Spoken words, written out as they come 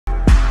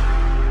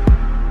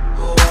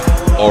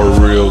or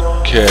Real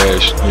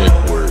Cash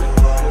Network.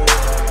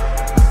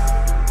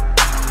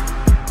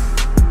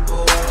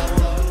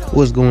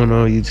 What's going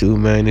on YouTube,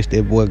 man? It's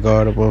that boy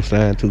Guard up on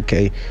Sign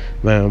 2K.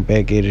 Man, I'm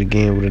back at it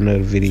again with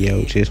another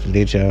video. Just to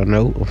let y'all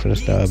know, I'm finna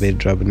start back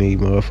dropping these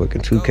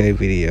motherfucking 2K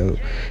videos.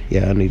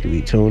 Y'all need to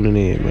be tuning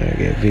in, man.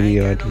 I got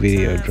video after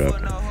video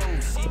dropping.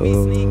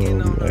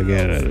 I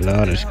got a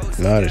lot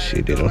of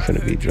shit that I'm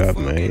finna be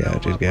dropping, man. Y'all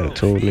just gotta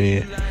tune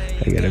in.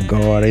 I got a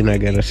guard and I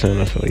got a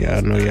center, so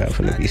y'all know y'all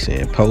finna be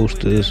seeing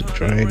posters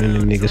draining the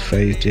niggas'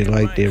 face just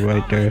like that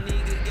right there.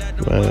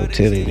 Man, I'm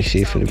telling you, this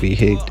shit finna be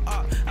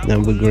hectic.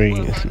 Number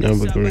greens,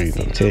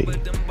 I'm telling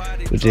you.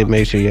 But just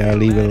make sure y'all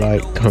leave a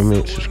like,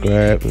 comment,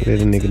 subscribe, and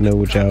let a nigga know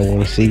what y'all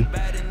wanna see.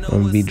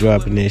 I'm gonna be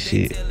dropping that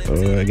shit.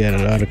 I got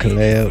a lot of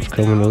collabs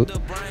coming up.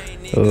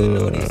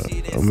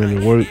 I'm in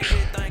the works.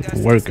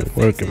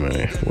 Working,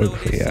 man. Working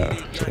for y'all.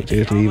 So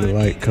just leave a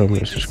like,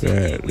 comment,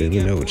 subscribe. Let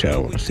me know what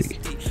y'all want to see.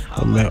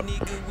 I'm out.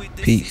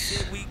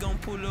 Peace.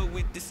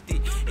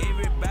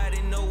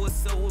 Everybody know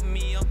what's up with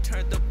me. I'm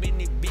turned up in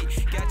the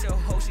bitch. Got your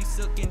hoe, she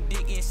sucking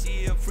dick and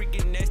she a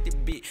freaking nasty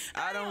bitch.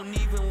 I don't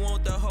even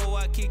want the hoe.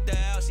 I kicked her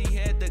out, she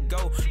had to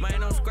go.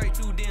 Man, I'm straight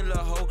to den, lil'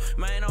 hoe.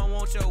 Man, I don't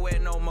want your ass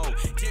no more.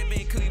 Just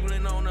been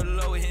Cleveland on the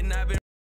low and I been